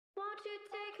you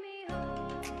take me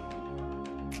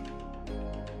home?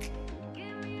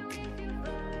 Give me wings to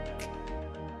fly.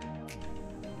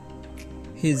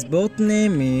 His birth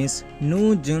name is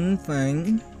Niu Jun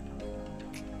Feng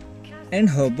and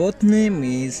her birth name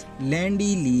is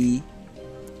Landy Lee.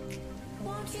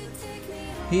 Won't you take me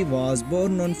home? He was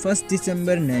born on 1st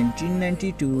December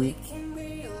 1992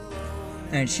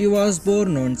 and she was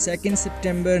born on 2nd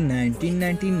September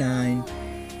 1999.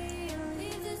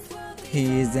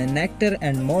 He is an actor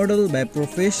and model by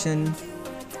profession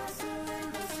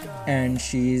and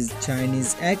she is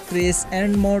Chinese actress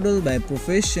and model by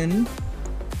profession.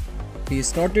 He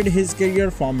started his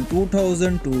career from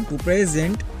 2002 to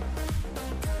present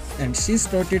and she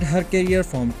started her career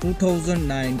from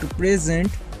 2009 to present.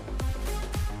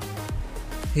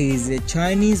 He is a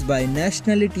Chinese by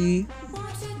nationality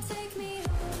Won't you take me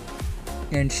home?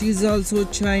 and she is also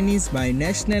Chinese by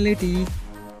nationality.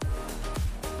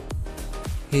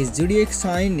 His zodiac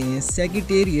sign is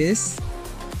Sagittarius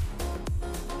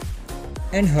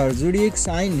and her zodiac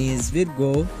sign is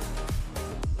Virgo.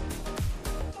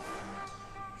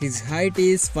 His height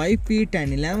is 5 feet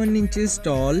and 11 inches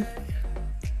tall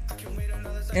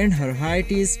and her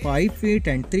height is 5 feet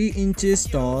and 3 inches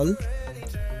tall.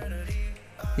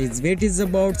 His weight is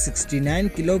about 69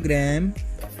 kg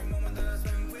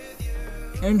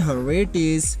and her weight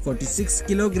is 46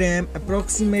 kg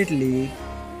approximately.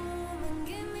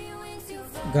 Give me wings to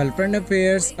fly. Girlfriend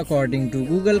affairs according to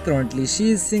Google, currently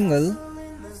she is single.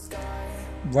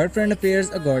 Boyfriend affairs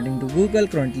according to Google,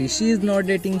 currently she is not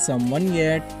dating someone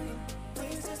yet.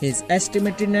 His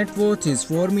estimated net worth is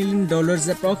 $4 million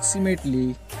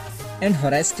approximately and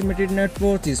her estimated net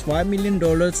worth is $5 million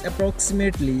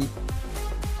approximately.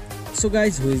 So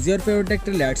guys, who is your favorite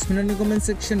actor? Let me know in the comment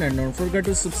section and don't forget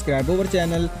to subscribe our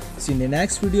channel. See you in the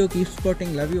next video. Keep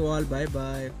supporting. Love you all. Bye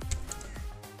bye.